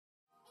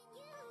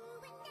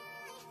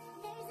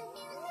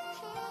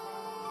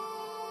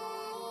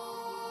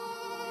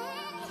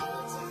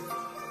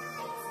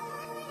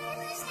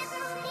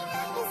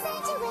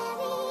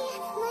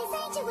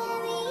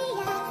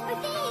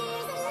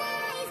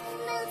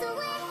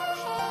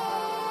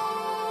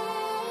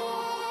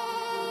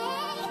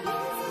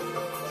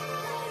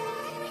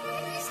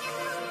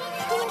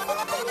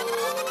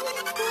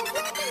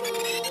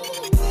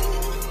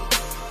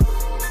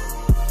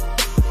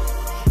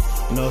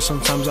You know,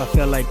 sometimes I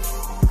feel like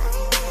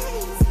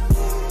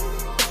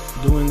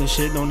doing this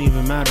shit don't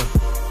even matter.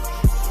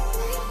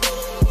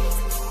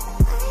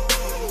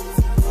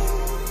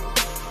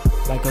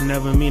 Like I'll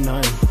never mean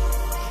nothing.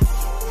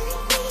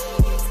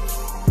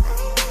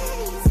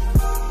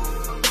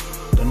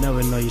 They'll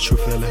never know your true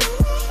feeling.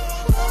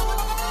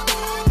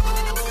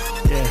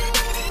 Yeah.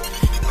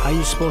 How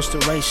you supposed to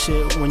write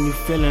shit when you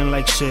feeling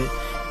like shit?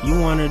 You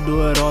wanna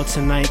do it all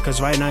tonight,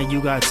 cause right now you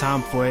got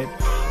time for it.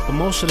 But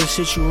most of the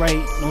shit you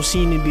write don't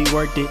seem to be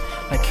worth it.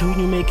 Like who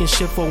you making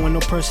shit for when no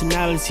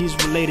personalities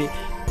related?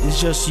 It's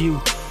just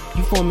you.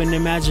 You form an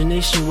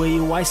imagination where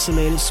you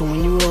isolated. So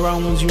when you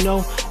around ones you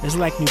know, it's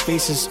like new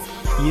faces.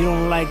 You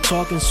don't like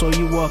talking, so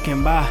you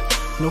walking by.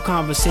 No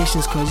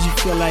conversations, cause you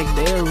feel like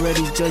they're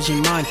already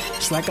judging mine.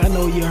 It's like I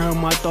know you heard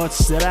my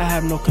thoughts that I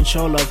have no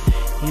control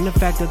of. And the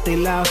fact that they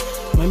loud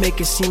might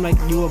make it seem like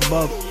you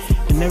above.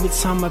 And every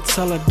time I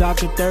tell a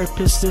doctor,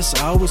 therapist this,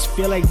 I always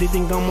feel like they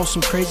think I'm on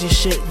some crazy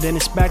shit. Then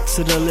it's back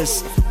to the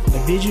list.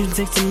 Like, did you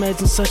take the meds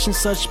and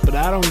such? But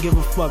I don't give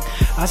a fuck.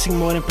 I see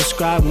more than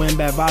prescribed when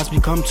bad vibes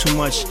become too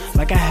much.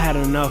 Like I had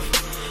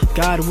enough.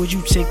 God, would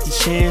you take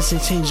the chance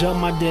and change up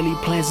my daily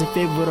plans in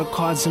favor of the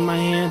cards in my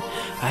hand?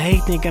 I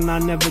hate thinking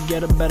I'll never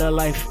get a better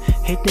life.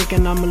 Hate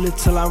thinking I'ma live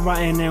till I rot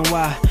and then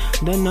why?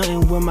 Done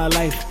nothing with my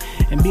life.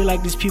 And be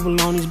like these people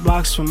on these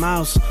blocks for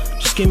miles.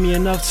 Just give me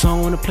enough to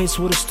own a place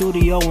with a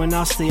studio and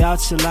I'll stay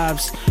out your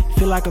lives.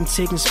 Feel like I'm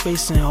taking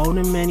space and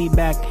holding many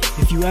back.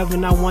 If you ever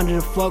not wanted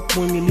to fuck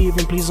when you're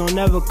leaving, please don't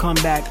ever come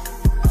back.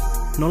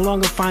 No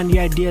longer find the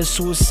idea of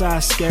suicide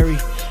scary.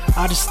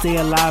 I just stay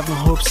alive in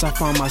hopes I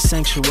find my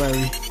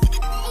sanctuary.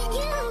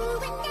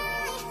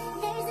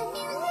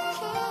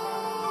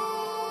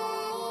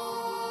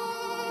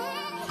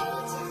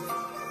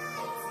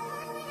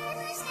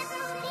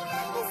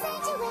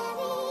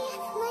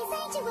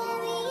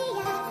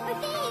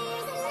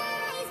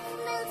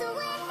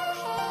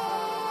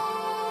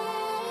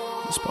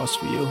 This part's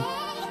for you.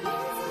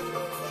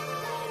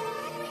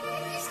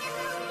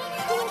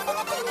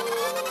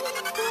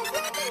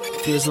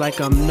 Feels like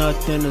I'm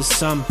nothing to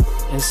some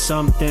and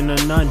something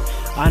to none.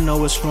 I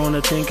know it's wrong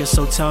to think it,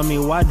 so tell me,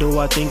 why do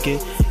I think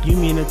it? You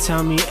mean to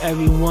tell me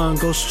everyone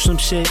goes through some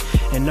shit,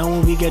 and know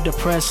when we get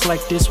depressed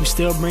like this, we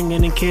still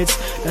bringing in kids?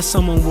 That's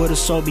someone with a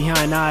soul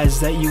behind eyes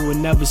that you would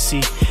never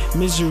see.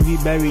 Misery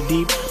buried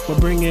deep,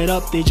 but bring it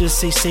up, they just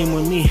say same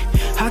with me.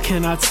 How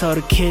can I tell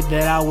the kid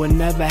that I would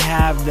never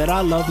have, that I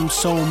love him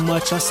so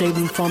much, I saved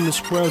him from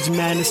this world's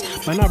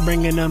madness by not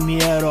bringing them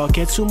here at all?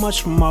 Care too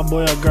much from my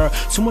boy or girl,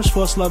 too much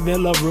false love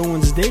and love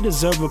ruins, they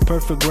deserve a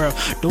perfect world.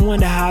 Don't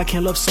wonder how I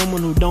can love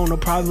someone who don't, or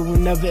probably will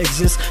never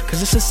exist,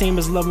 cause it's the same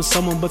as loving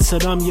someone, but to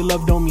them your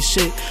love don't mean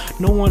shit.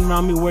 No one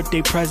around me worth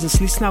their presence,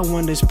 at least not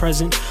one that's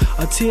present.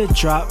 A tear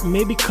drop,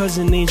 maybe cause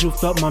an angel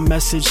felt my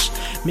message.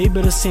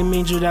 Maybe the same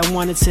angel that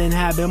wanted to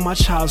inhabit my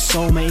child's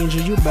soul. My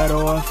angel, you better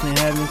off in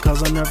heaven,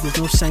 cause on earth there's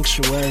no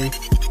sanctuary.